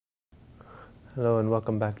Hello and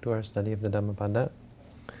welcome back to our study of the Dhammapada.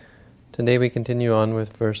 Today we continue on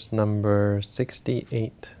with verse number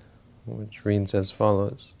 68, which reads as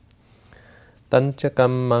follows. Tancha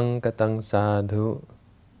kammang katang sadhu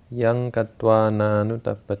yang katva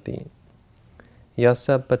nanutappati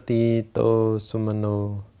yasa pati to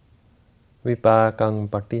sumano vipakang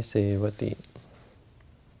patisevati,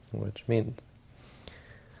 which means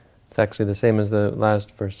it's actually the same as the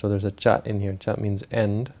last verse, so there's a chat in here. Chat means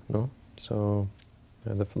end, no? So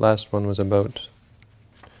the last one was about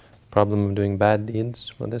problem of doing bad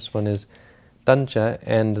deeds. Well, this one is tancha,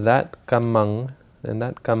 and that kammang, and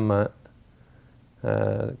that kamma,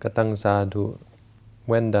 katang sadhu,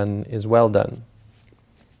 when done, is well done.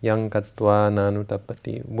 Yang katva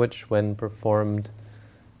nanutappati, which when performed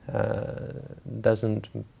doesn't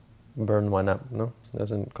burn one up, no?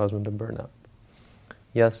 Doesn't cause one to burn up.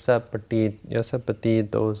 Yasa pati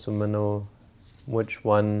to sumano, which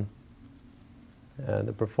one,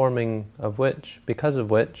 the performing of which, because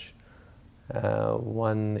of which,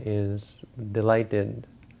 one is delighted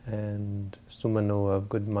and sumano, of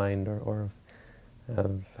good mind or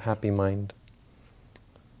of happy mind.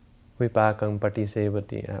 Vipakang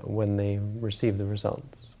patisevati, when they receive the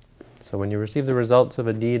results. So when you receive the results of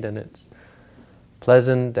a deed and it's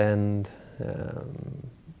pleasant and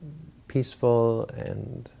peaceful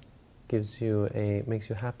and makes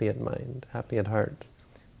you happy at mind, happy at heart,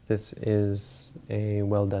 this is a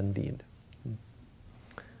well done deed.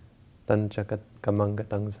 Tancha kammang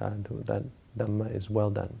katang sadhu, that Dhamma is well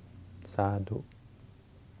done. Sadhu.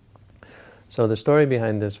 So the story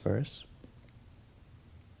behind this verse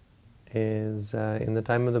is in the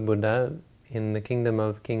time of the Buddha, in the kingdom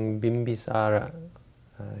of King Bimbisara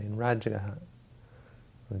in Rajagaha,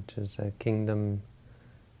 which is a kingdom.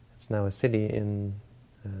 It's now a city in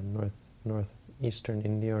northeastern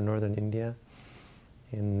India or northern India,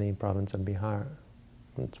 in the province of Bihar.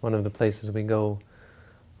 It's one of the places we go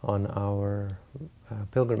on our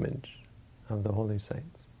pilgrimage of the holy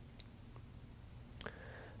sites.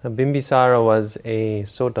 Bimbisara was a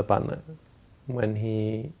Sotapanna. When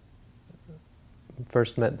he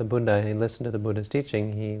first met the Buddha, he listened to the Buddha's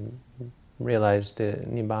teaching, he realized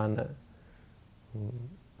Nibbana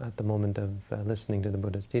at the moment of listening to the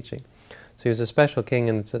Buddha's teaching. So he was a special king,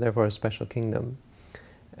 and it's therefore a special kingdom.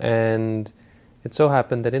 And it so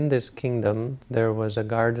happened that in this kingdom there was a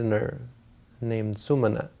gardener named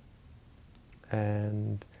Sumana.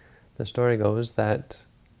 And the story goes that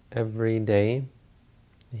every day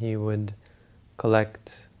he would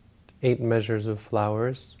collect 8 measures of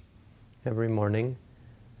flowers every morning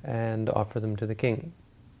and offer them to the king,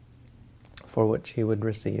 for which he would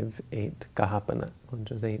receive 8 kahapana, which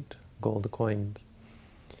is 8 gold coins.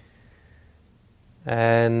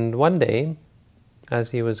 And one day,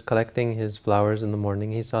 as he was collecting his flowers in the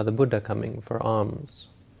morning, he saw the Buddha coming for alms,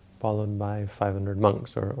 followed by 500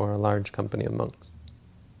 monks, or a large company of monks.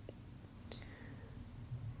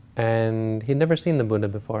 And he'd never seen the Buddha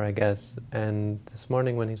before, I guess. And this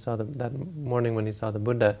morning, when he saw the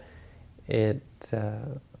Buddha, it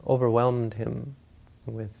overwhelmed him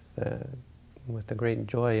with the great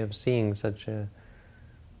joy of seeing such a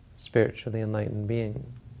spiritually enlightened being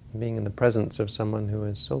in the presence of someone who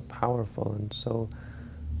is so powerful and so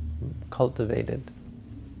cultivated.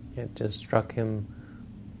 It just struck him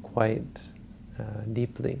quite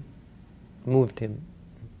deeply, moved him.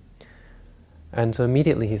 And so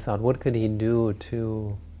immediately he thought, what could he do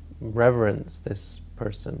to reverence this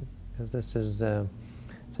person? Because this is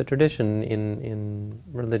it's a tradition in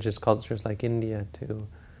religious cultures like India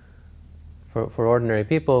for ordinary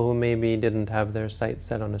people who maybe didn't have their sights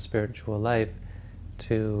set on a spiritual life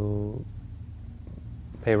to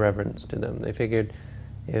pay reverence to them. They figured,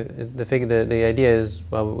 the idea is,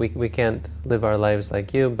 well, we can't live our lives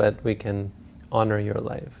like you, but we can honor your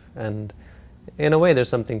life. And in a way, there's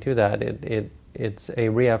something to that. It's a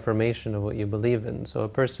reaffirmation of what you believe in. So a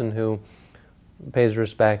person who pays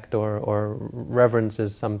respect or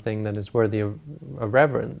reverences something that is worthy of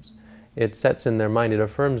reverence, it sets in their mind, it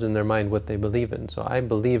affirms in their mind what they believe in. So I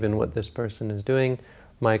believe in what this person is doing,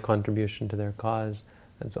 my contribution to their cause,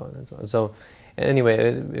 and so on and so on. So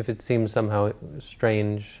anyway, if it seems somehow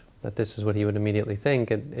strange that this is what he would immediately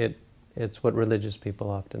think, it's what religious people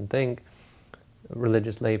often think,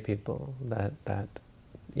 religious lay people, that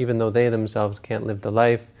even though they themselves can't live the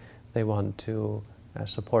life, they want to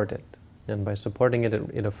support it. And by supporting it,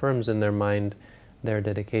 it affirms in their mind their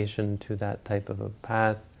dedication to that type of a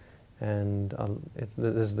path, and this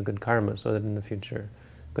is the good karma, so that in the future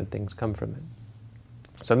good things come from it.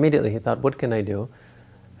 So immediately he thought, what can I do?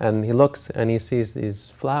 And he looks and he sees these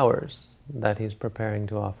flowers that he's preparing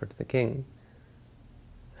to offer to the king.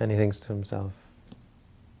 And he thinks to himself,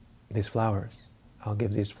 these flowers, I'll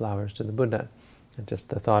give these flowers to the Buddha. And just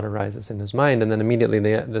the thought arises in his mind, and then immediately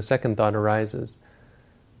the second thought arises,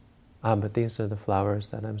 but these are the flowers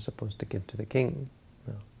that I'm supposed to give to the king.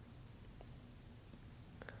 No.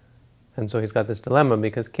 And so he's got this dilemma,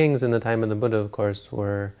 because kings in the time of the Buddha, of course,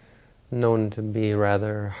 were known to be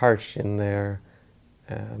rather harsh in their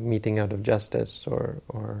meting out of justice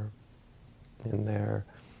or in their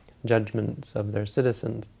judgments of their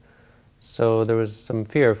citizens. So there was some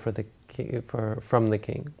fear from the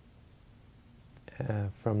king,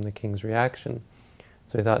 from the king's reaction.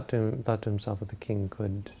 So he thought to himself that the king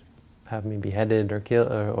could have me beheaded or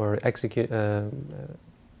killed or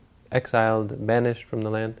exiled, banished from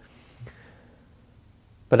the land.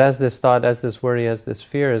 But as this thought, as this worry, as this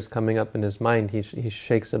fear is coming up in his mind, he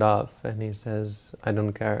shakes it off and he says, I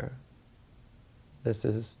don't care. This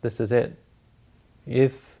is it.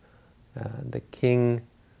 If the king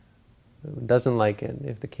doesn't like it,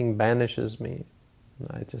 if the king banishes me,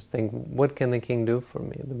 I just think, what can the king do for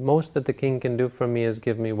me? The most that the king can do for me is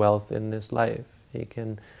give me wealth in this life. He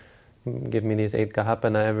can give me these 8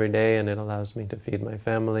 kahapana every day, and it allows me to feed my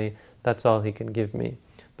family. That's all he can give me.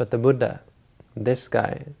 But the Buddha, this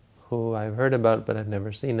guy, who I've heard about but I've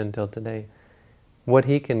never seen until today, what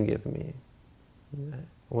he can give me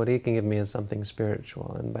is something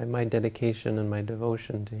spiritual. And by my dedication and my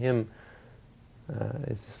devotion to him,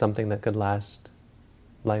 it's something that could last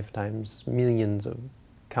lifetimes, millions of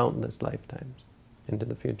countless lifetimes into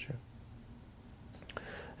the future.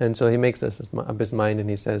 And so he makes up his mind, and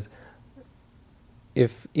he says,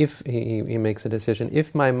 if he makes a decision,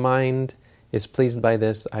 if my mind is pleased by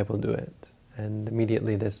this, I will do it. And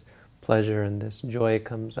immediately this pleasure and this joy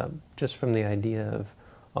comes up just from the idea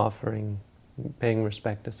of paying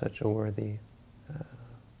respect to such a worthy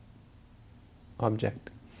object.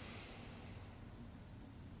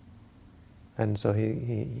 And so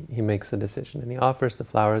he makes the decision, and he offers the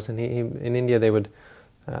flowers. And in India they would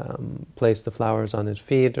place the flowers on his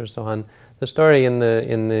feet or so on. The story in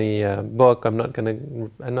the book, I'm not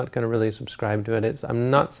going to really subscribe to it.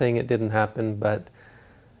 I'm not saying it didn't happen, but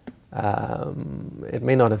it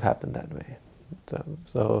may not have happened that way.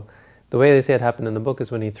 So the way they say it happened in the book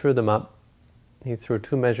is when he threw them up, he threw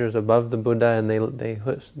 2 measures above the Buddha, and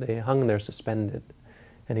they hung there suspended.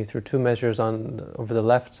 And he threw 2 measures over the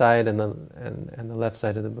left side, and the left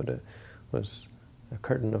side of the Buddha was a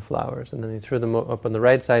curtain of flowers. And then he threw them up on the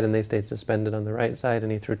right side, and they stayed suspended on the right side.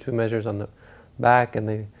 And he threw 2 measures on the back,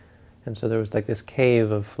 and so there was like this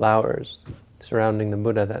cave of flowers surrounding the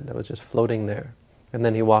Buddha that was just floating there. And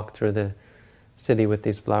then he walked through the city with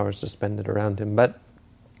these flowers suspended around him. But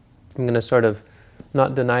I'm going to sort of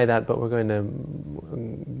not deny that, but we're going to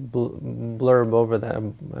blurb over that.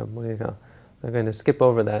 We're going to skip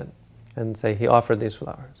over that and say he offered these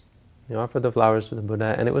flowers. He offered the flowers to the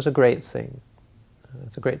Buddha, and it was a great thing.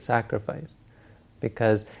 It's a great sacrifice,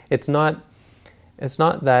 because it's not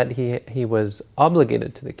that he was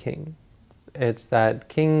obligated to the king. It's that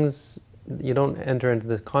kings, you don't enter into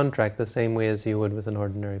the contract the same way as you would with an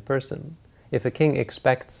ordinary person. If a king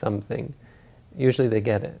expects something, usually they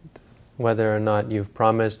get it, whether or not you've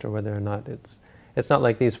promised or whether or not it's not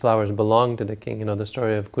like these flowers belong to the king. You know, the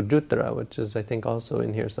story of Kujuttara, which is, I think, also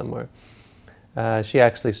in here somewhere. She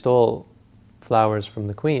actually stole flowers from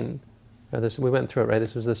the queen. We went through it, right?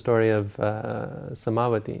 This was the story of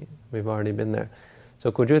Samavati. We've already been there.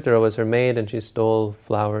 So Kujuttara was her maid, and she stole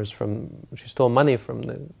money from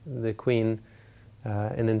the queen.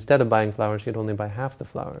 And instead of buying flowers, she'd only buy half the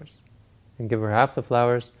flowers and give her half the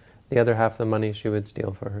flowers. The other half the money she would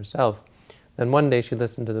steal for herself. Then one day she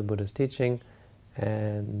listened to the Buddha's teaching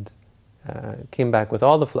and came back with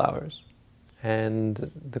all the flowers.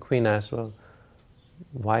 And the queen asked, well,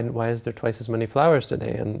 why is there twice as many flowers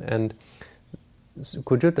today? And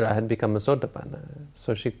Kujuttara had become a Sotapanna,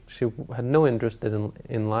 so she had no interest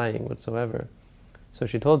in lying whatsoever. So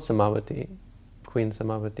she told Samavati, Queen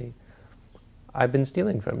Samavati, I've been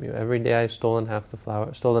stealing from you. Every day I've stolen half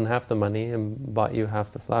the money and bought you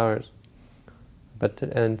half the flowers.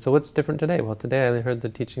 And so what's different today? Well, today I heard the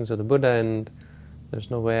teachings of the Buddha, and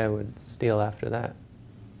there's no way I would steal after that.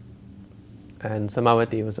 And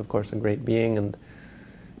Samavati was, of course, a great being, and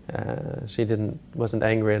she wasn't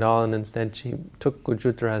angry at all, and instead she took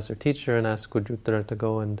Kujuttara as her teacher and asked Kujuttara to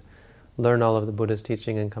go and learn all of the Buddha's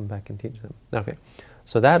teaching and come back and teach them. Okay,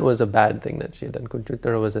 so that was a bad thing that she had done.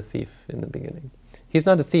 Kujuttara was a thief in the beginning. He's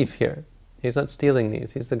not a thief here. He's not stealing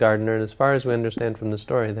these. He's the gardener, and as far as we understand from the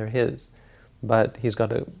story, they're his. But he's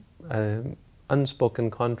got an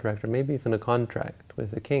unspoken contract, or maybe even a contract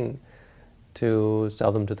with the king, to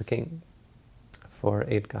sell them to the king for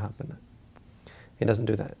 8 kahapana. He doesn't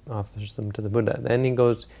do that, offers them to the Buddha. Then he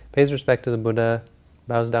goes, pays respect to the Buddha,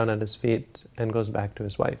 bows down at his feet, and goes back to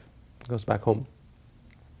his wife, goes back home.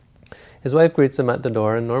 His wife greets him at the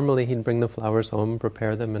door, and normally he'd bring the flowers home,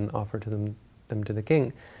 prepare them, and offer them to the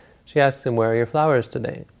king. She asks him, "Where are your flowers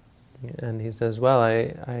today?" And he says, "Well,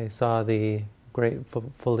 I saw the great,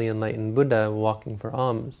 fully enlightened Buddha walking for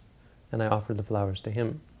alms, and I offered the flowers to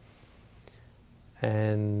him."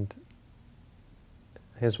 And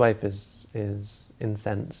his wife is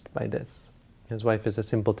incensed by this. His wife is a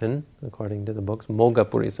simpleton, according to the books. Mogha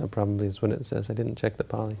Purisa probably is what it says. I didn't check the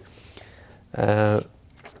Pali.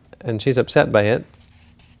 And she's upset by it.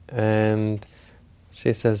 And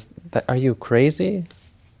she says, "Are you crazy?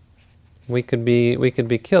 We could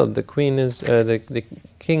be killed. The queen is the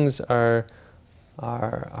kings are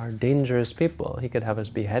dangerous people. He could have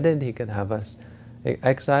us beheaded. He could have us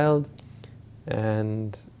exiled."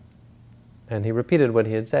 And he repeated what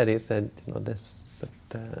he had said. He said,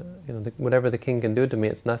 whatever the king can do to me,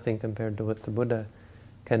 it's nothing compared to what the Buddha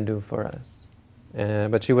can do for us.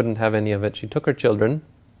 But she wouldn't have any of it. She took her children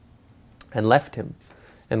and left him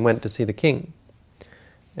and went to see the king.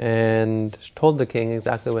 And told the king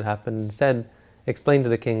exactly what happened, and explained to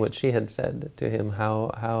the king what she had said to him,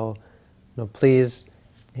 how please,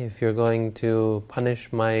 if you're going to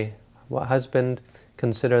punish my husband,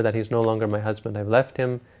 consider that he's no longer my husband. I've left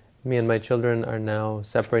him. Me and my children are now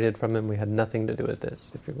separated from him. We had nothing to do with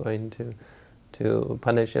this. If you're going to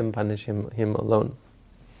punish him alone.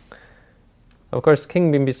 Of course,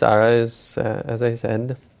 King Bimbisara is, as I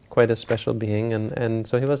said, quite a special being, and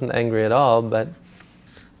so he wasn't angry at all, but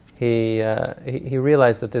he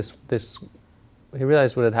realized that he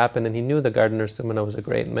realized what had happened, and he knew the gardener Sumana was a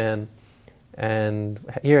great man. And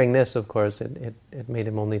hearing this, of course, it made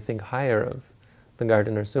him only think higher of the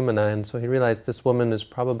gardener Sumana, and so he realized this woman is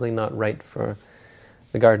probably not right for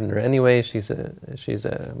the gardener anyway. She's a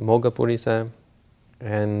Mogha Purisa,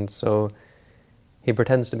 and so he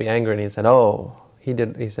pretends to be angry, and he said, "Oh, he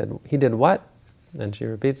did what?" And she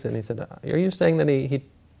repeats it, and he said, "Are you saying that he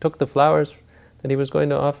took the flowers that he was going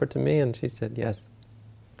to offer to me?" And she said, "Yes."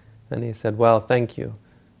 And he said, "Well, thank you.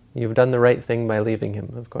 You've done the right thing by leaving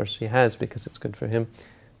him." Of course she has, because it's good for him,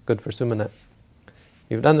 good for Sumana.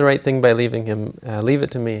 "You've done the right thing by leaving him. Leave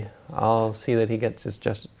it to me. I'll see that he gets his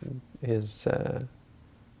just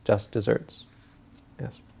desserts."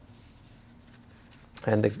 Yes.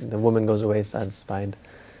 And the woman goes away satisfied,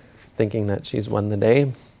 thinking that she's won the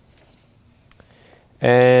day.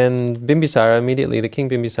 And Bimbisara immediately, the king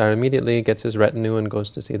Bimbisara immediately gets his retinue and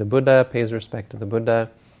goes to see the Buddha, pays respect to the Buddha,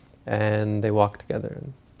 and they walk together.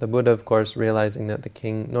 The Buddha, of course, realizing that the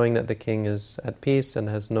king, knowing that the king is at peace and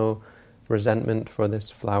has no resentment for this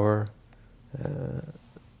flower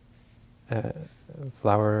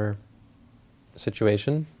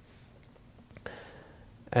situation.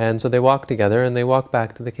 And so they walk together, and they walk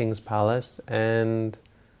back to the king's palace, and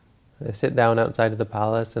they sit down outside of the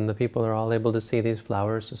palace, and the people are all able to see these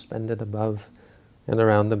flowers suspended above and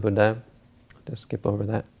around the Buddha. I'll just skip over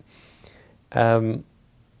that.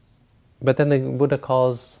 But then the Buddha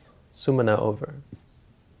calls Sumana over,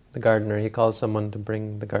 the gardener. He calls someone to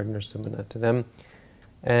bring the gardener Sumana to them.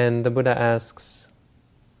 And the Buddha asks,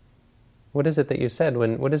 "What is it that you said?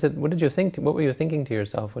 What did you think? What were you thinking to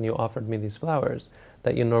yourself when you offered me these flowers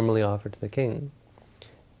that you normally offer to the king?"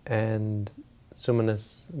 And Sumana,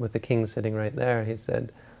 with the king sitting right there, he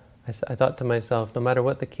said, I thought to myself, no matter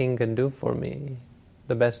what the king can do for me,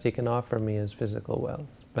 the best he can offer me is physical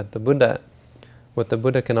wealth. But the Buddha, what the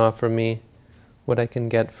Buddha can offer me, what I can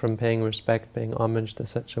get from paying respect, paying homage to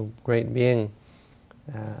such a great being,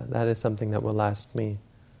 that is something that will last me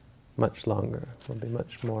much longer, will be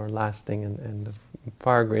much more lasting and of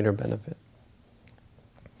far greater benefit.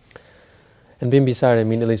 And Bimbisara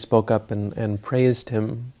immediately spoke up and praised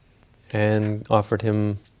him, and offered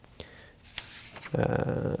him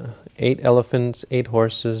 8 elephants, 8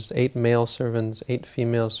 horses, 8 male servants, 8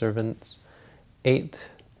 female servants, 8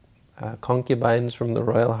 concubines from the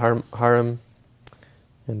royal harem,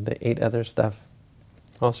 and the 8 other stuff,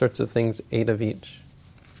 all sorts of things, 8 of each,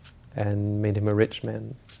 and made him a rich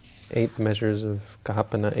man. 8 measures of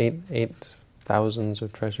kahapana, 8 thousands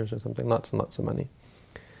of treasures or something, lots and lots of money.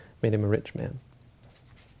 Made him a rich man.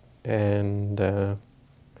 And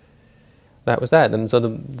that was that. And so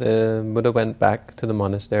the Buddha went back to the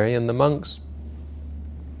monastery, and the monks,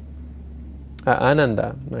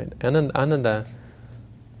 Ananda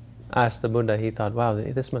asked the Buddha. He thought, wow,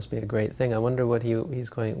 this must be a great thing. I wonder what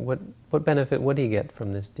what benefit would he get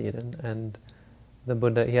from this deed? And the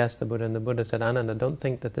Buddha, he asked the Buddha, and the Buddha said, Ananda, don't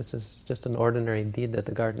think that this is just an ordinary deed that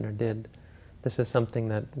the gardener did. This is something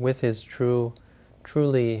that, with his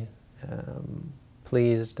truly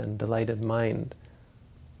pleased and delighted mind,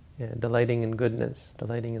 delighting in goodness,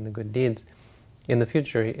 delighting in the good deeds, in the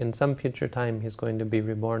future, in some future time, he's going to be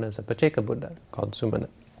reborn as a Pacceka Buddha called Sumana.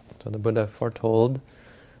 So the Buddha foretold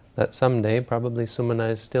that someday, probably Sumana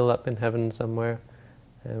is still up in heaven somewhere,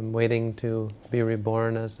 waiting to be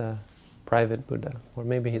reborn as a private Buddha, or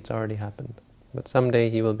maybe it's already happened. But someday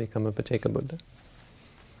he will become a Pacceka Buddha.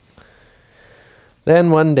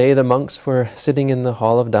 Then one day the monks were sitting in the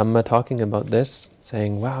hall of Dhamma talking about this,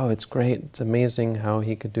 saying, wow, it's great, it's amazing how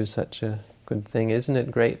he could do such a good thing. Isn't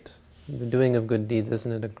it great? The doing of good deeds,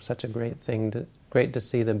 isn't it such a great thing? Great to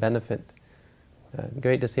see the benefit.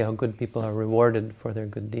 Great to see how good people are rewarded for their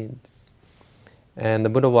good deeds. And the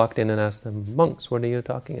Buddha walked in and asked them, monks, what are you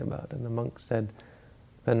talking about? And the monks said,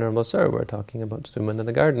 Venerable Sir, we're talking about Sumana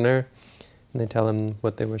the gardener. And they tell him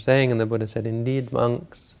what they were saying, and the Buddha said, indeed,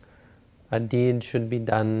 monks, a deed should be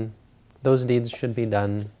done, those deeds should be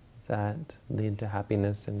done that lead to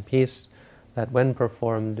happiness and peace, that when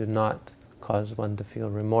performed do not cause one to feel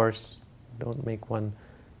remorse, don't make one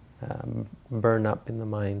burn up in the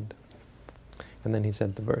mind. And then he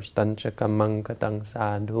said the verse, Tancha kammang katang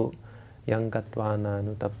sadhu yang katvana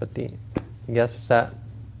nutappati yassa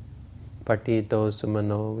partito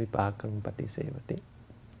sumano vipakang patisevati.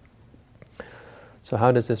 So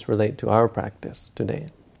how does this relate to our practice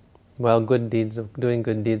today? Well, doing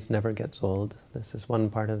good deeds never gets old. This is one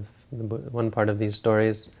part of these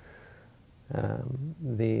stories.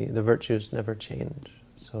 The virtues never change.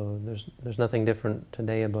 So there's nothing different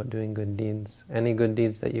today about doing good deeds. Any good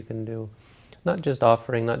deeds that you can do, not just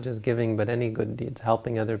offering, not just giving, but any good deeds,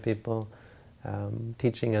 helping other people,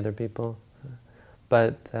 teaching other people.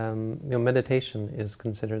 But meditation is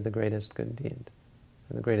considered the greatest good deed,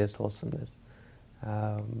 the greatest wholesomeness,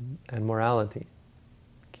 and morality,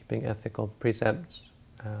 keeping ethical precepts,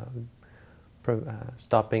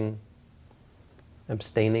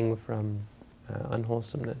 abstaining from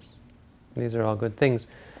unwholesomeness. These are all good things.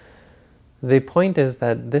 The point is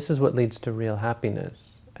that this is what leads to real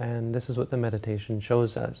happiness, and this is what the meditation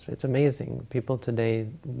shows us. It's amazing. People today,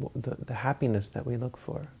 the happiness that we look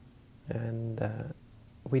for, and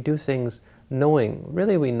we do things knowing,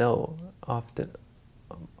 really we know,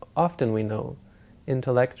 often we know,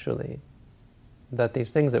 intellectually, that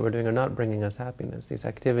these things that we're doing are not bringing us happiness. These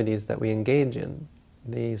activities that we engage in,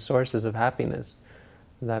 the sources of happiness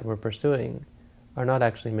that we're pursuing, are not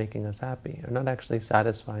actually making us happy, are not actually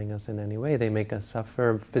satisfying us in any way. They make us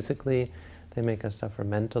suffer physically, they make us suffer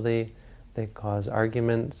mentally, they cause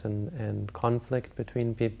arguments and conflict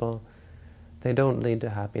between people. They don't lead to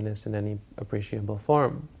happiness in any appreciable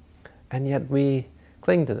form. And yet we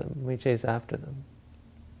cling to them, we chase after them,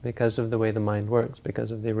 because of the way the mind works,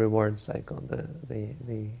 because of the reward cycle,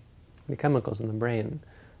 the chemicals in the brain,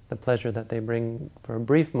 the pleasure that they bring for a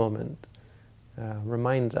brief moment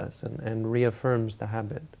reminds us and reaffirms the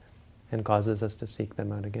habit and causes us to seek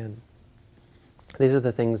them out again. These are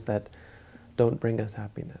the things that don't bring us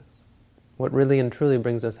happiness. What really and truly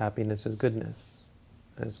brings us happiness is goodness,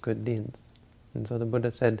 as good deeds. And so the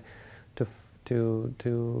Buddha said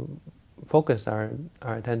to focus our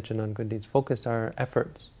attention on good deeds, focus our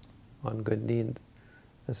efforts on good deeds.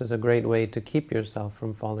 This is a great way to keep yourself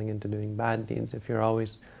from falling into doing bad deeds. If you're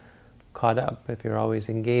always caught up, if you're always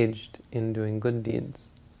engaged in doing good deeds,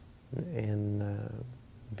 in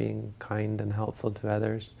being kind and helpful to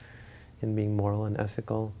others, in being moral and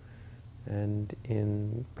ethical, and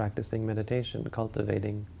in practicing meditation,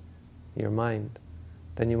 cultivating your mind,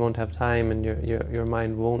 then you won't have time and your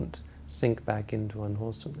mind won't sink back into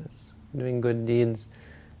unwholesomeness. Doing good deeds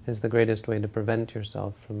is the greatest way to prevent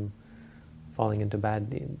yourself from falling into bad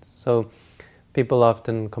deeds. So people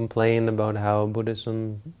often complain about how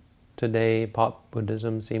Buddhism today, pop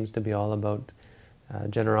Buddhism, seems to be all about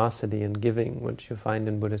generosity and giving, which you find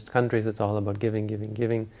in Buddhist countries. It's all about giving, giving,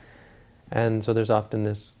 giving. And so there's often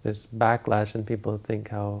this backlash, and people think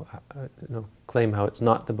claim how it's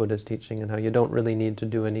not the Buddha's teaching and how you don't really need to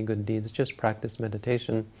do any good deeds, just practice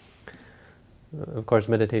meditation. Of course,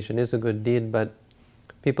 meditation is a good deed, but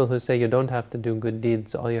people who say you don't have to do good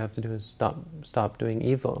deeds, all you have to do is stop doing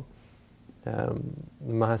evil.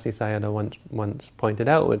 Mahasi Sayadaw once pointed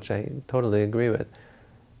out, which I totally agree with.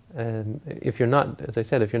 If you're not, as I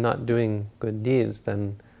said, if you're not doing good deeds,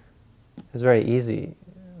 then it's very easy,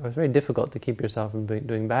 or it's very difficult to keep yourself from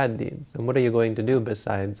doing bad deeds. And what are you going to do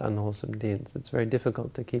besides unwholesome deeds? It's very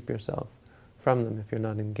difficult to keep yourself from them if you're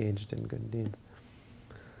not engaged in good deeds.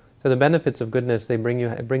 So the benefits of goodness, it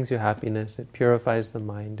brings you happiness, it purifies the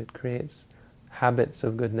mind, it creates habits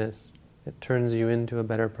of goodness, it turns you into a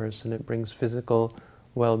better person, it brings physical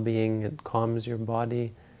well-being, it calms your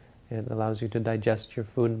body, It allows you to digest your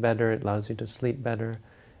food better. It allows you to sleep better.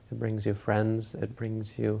 It brings you friends. It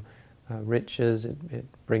brings you riches. It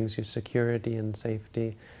brings you security and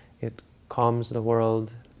safety. It calms the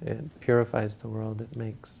world. It purifies the world. It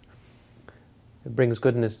brings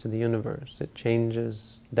goodness to the universe. It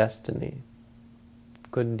changes destiny.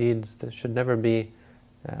 Good deeds that should never be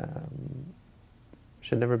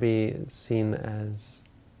seen as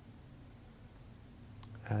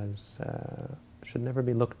should never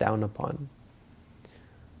be looked down upon.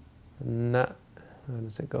 How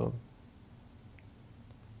does it go?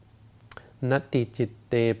 Nati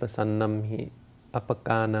chitte pasannam hi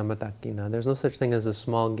apakana matakina. There's no such thing as a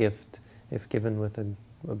small gift if given with a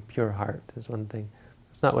pure heart, is one thing.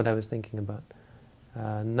 That's not what I was thinking about.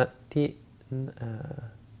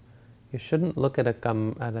 You shouldn't look at a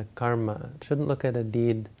karma, shouldn't look at a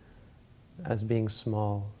deed as being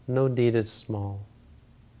small. No deed is small.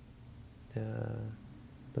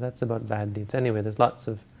 But that's about bad deeds. Anyway, there's lots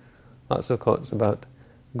of quotes about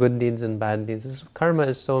good deeds and bad deeds. Karma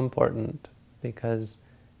is so important because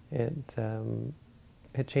it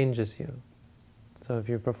changes you. So if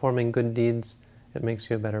you're performing good deeds, it makes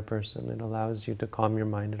you a better person. It allows you to calm your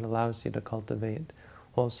mind. It allows you to cultivate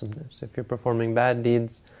wholesomeness. If you're performing bad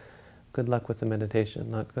deeds, good luck with the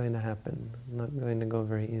meditation. Not going to happen. Not going to go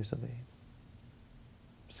very easily.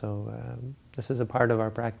 So this is a part of our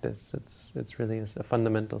practice. It's really a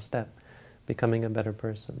fundamental step, becoming a better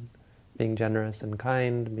person, being generous and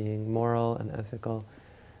kind, being moral and ethical,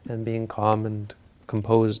 and being calm and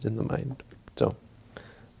composed in the mind. So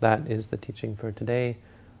that is the teaching for today.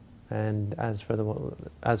 And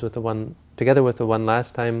together with the one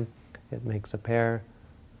last time, it makes a pair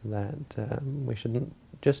that we shouldn't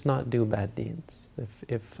just not do bad deeds.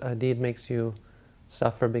 If a deed makes you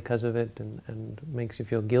suffer because of it and makes you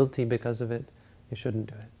feel guilty because of it, you shouldn't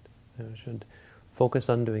do it. You should focus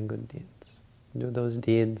on doing good deeds. Do those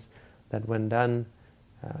deeds that when done,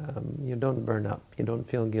 you don't burn up, you don't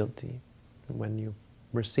feel guilty. When you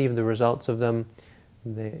receive the results of them,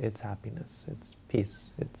 it's happiness, it's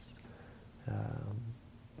peace, it's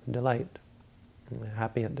delight,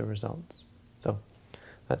 happy at the results. So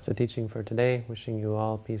that's the teaching for today. Wishing you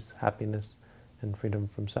all peace, happiness, and freedom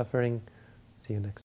from suffering. See you next time.